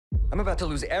I'm about to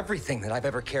lose everything that I've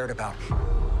ever cared about.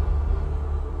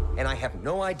 And I have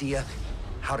no idea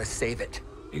how to save it.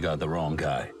 You got the wrong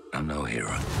guy. I'm no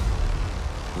hero.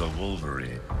 The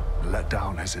Wolverine let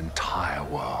down his entire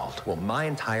world. Well, my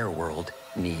entire world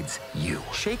needs you.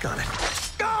 Shake on it.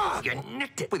 Ah! You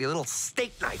nicked it with your little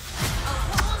steak knife.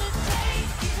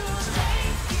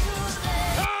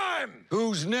 Time!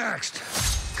 Who's next?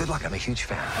 Good luck, I'm a huge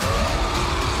fan.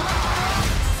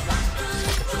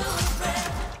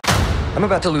 I'm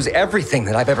about to lose everything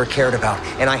that I've ever cared about,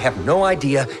 and I have no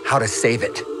idea how to save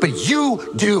it. But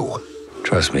you do!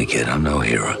 Trust me, kid, I'm no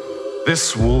hero.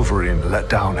 This Wolverine let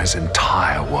down his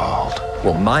entire world.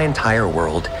 Well, my entire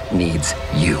world needs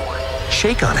you.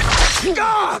 Shake on it.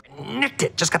 Ah! Nicked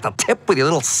it. Just got the tip with your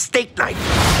little steak knife.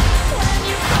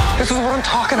 This is what I'm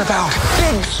talking about.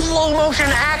 Big slow motion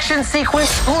action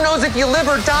sequence. Who knows if you live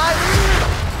or die?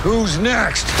 Who's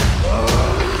next?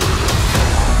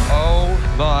 Oh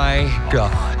my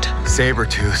God.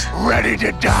 Sabretooth. Ready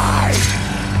to die.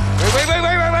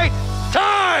 Wait.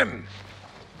 Time!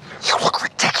 You look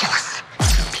ridiculous.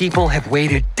 People have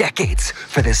waited decades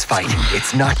for this fight.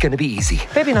 It's not gonna be easy.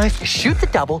 Baby knife, you shoot the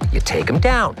double, you take him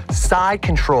down. Side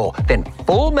control, then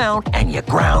full mount, and you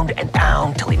ground and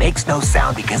pound till he makes no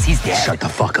sound because he's dead. Shut the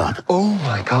fuck up. Oh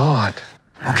my God.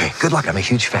 Okay, good luck. I'm a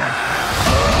huge fan.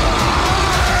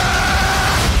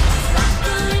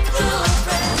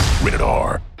 Rated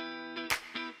R.